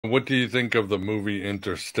What do you think of the movie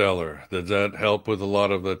Interstellar? Does that help with a lot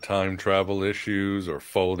of the time travel issues or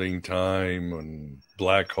folding time and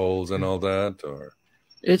black holes and all that? Or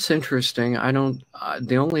It's interesting. I don't.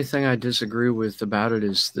 The only thing I disagree with about it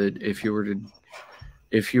is that if you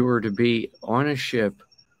were to be on a ship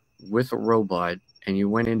with a robot and you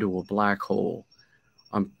went into a black hole,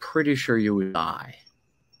 I'm pretty sure you would die.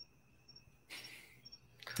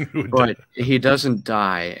 would But that- he doesn't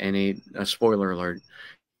die, and he. A spoiler alert.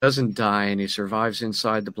 Doesn't die, and he survives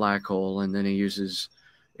inside the black hole, and then he uses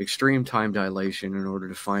extreme time dilation in order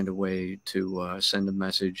to find a way to send a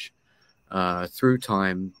message through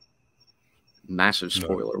time. Massive no.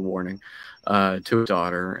 spoiler warning to his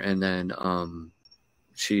daughter, and then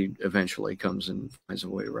she eventually comes and finds a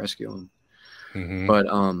way to rescue him. Hmm. But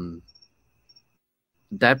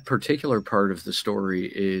that particular part of the story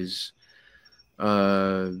is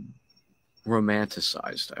uh,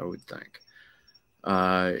 romanticized, I would think.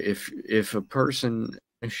 If a person,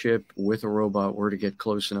 a ship with a robot, were to get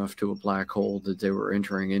close enough to a black hole that they were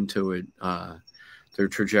entering into it, their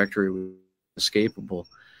trajectory was escapable.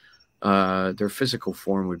 Their physical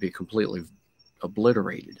form would be completely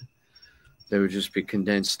obliterated. They would just be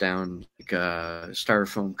condensed down like a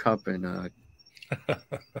styrofoam cup in a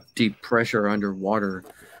deep pressure underwater,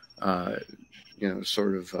 uh,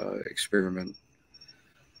 sort of experiment.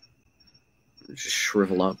 Just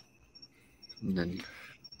shrivel up and then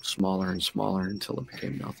smaller and smaller until it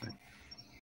became nothing.